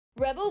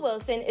Rebel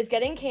Wilson is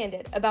getting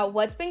candid about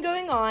what's been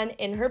going on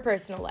in her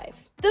personal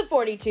life. The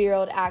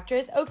 42-year-old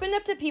actress opened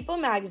up to People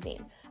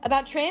magazine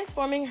about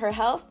transforming her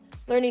health,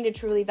 learning to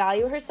truly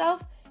value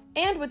herself,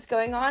 and what's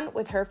going on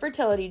with her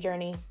fertility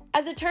journey.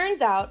 As it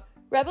turns out,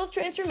 Rebel's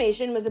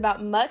transformation was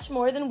about much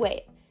more than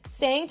weight,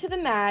 saying to the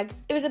mag,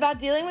 "It was about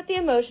dealing with the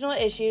emotional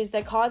issues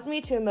that caused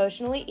me to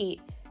emotionally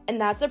eat, and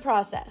that's a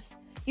process.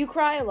 You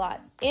cry a lot,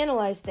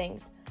 analyze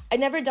things. I'd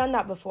never done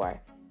that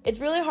before. It's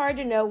really hard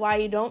to know why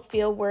you don't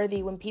feel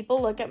worthy when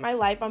people look at my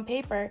life on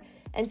paper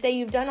and say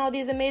you've done all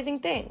these amazing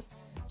things.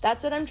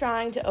 That's what I'm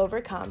trying to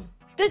overcome."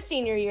 The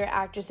senior year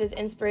actress's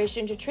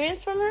inspiration to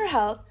transform her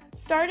health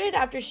started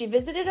after she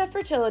visited a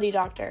fertility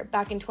doctor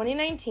back in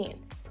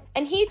 2019,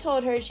 and he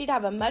told her she'd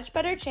have a much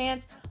better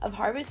chance of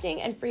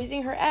harvesting and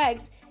freezing her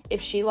eggs if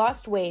she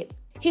lost weight.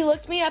 "He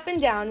looked me up and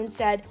down and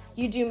said,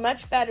 'You'd do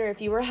much better if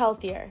you were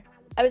healthier.'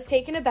 I was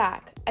taken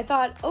aback. I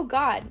thought, 'Oh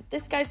God,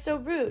 this guy's so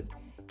rude.'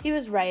 He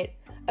was right.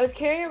 I was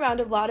carrying around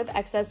a lot of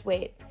excess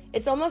weight.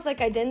 It's almost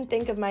like I didn't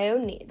think of my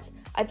own needs.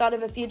 I thought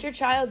of a future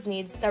child's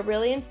needs that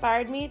really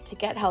inspired me to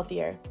get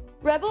healthier."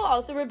 Rebel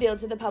also revealed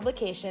to the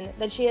publication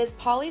that she has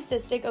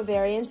polycystic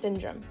ovarian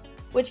syndrome,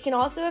 which can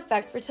also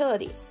affect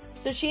fertility.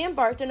 So she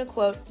embarked on a,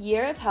 quote,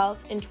 year of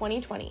health in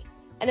 2020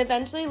 and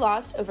eventually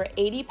lost over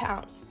 80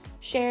 pounds,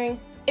 sharing,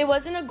 "It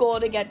wasn't a goal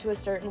to get to a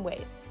certain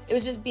weight. It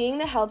was just being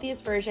the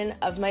healthiest version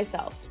of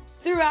myself."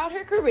 Throughout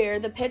her career,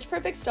 the Pitch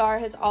Perfect star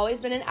has always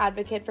been an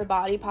advocate for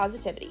body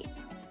positivity,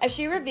 as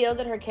she revealed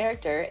that her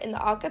character in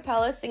the a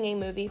cappella singing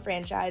movie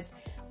franchise,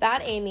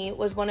 Fat Amy,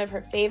 was one of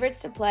her favorites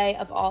to play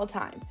of all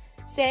time,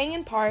 saying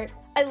in part,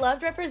 "I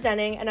loved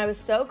representing and I was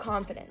so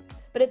confident,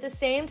 but at the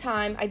same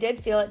time, I did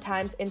feel at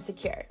times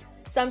insecure.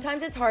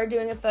 Sometimes it's hard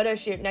doing a photo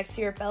shoot next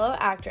to your fellow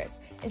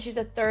actress, and she's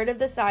a third of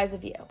the size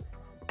of you.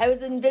 I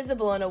was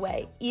invisible in a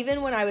way,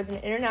 even when I was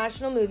an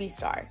international movie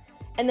star.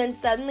 And then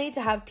suddenly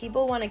to have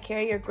people want to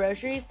carry your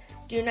groceries,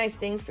 do nice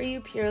things for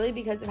you purely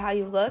because of how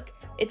you look,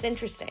 it's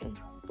interesting."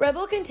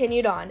 Rebel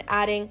continued on,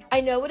 adding,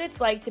 "I know what it's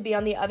like to be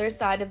on the other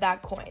side of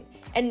that coin,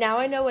 and now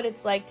I know what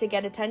it's like to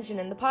get attention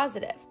in the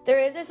positive. There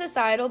is a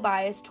societal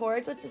bias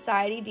towards what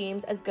society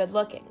deems as good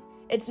looking.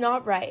 It's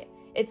not right.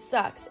 It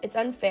sucks. It's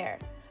unfair.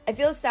 I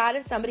feel sad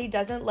if somebody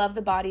doesn't love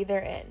the body they're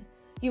in.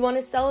 You want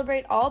to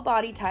celebrate all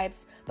body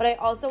types, but I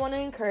also want to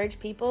encourage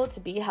people to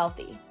be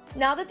healthy."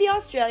 Now that the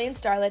Australian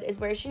starlet is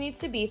where she needs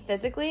to be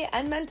physically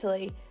and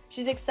mentally,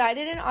 she's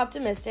excited and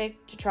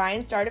optimistic to try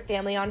and start a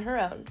family on her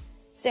own,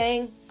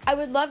 saying, "I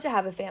would love to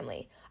have a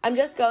family. I'm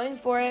just going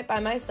for it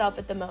by myself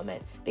at the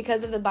moment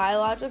because of the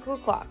biological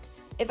clock.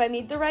 If I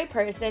meet the right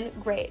person,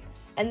 great,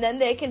 and then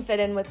they can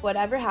fit in with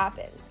whatever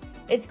happens.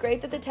 It's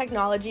great that the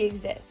technology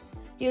exists.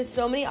 You have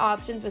so many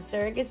options with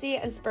surrogacy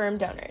and sperm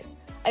donors.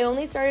 I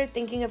only started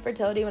thinking of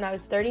fertility when I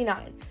was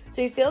 39,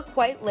 so you feel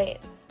quite late.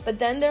 But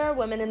then there are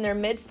women in their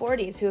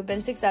mid-40s who have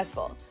been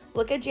successful.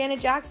 Look at Janet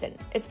Jackson.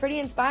 It's pretty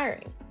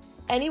inspiring.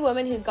 Any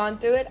woman who's gone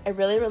through it, I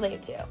really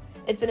relate to.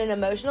 It's been an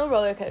emotional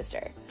roller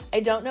coaster. I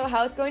don't know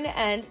how it's going to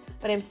end,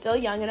 but I'm still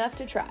young enough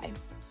to try."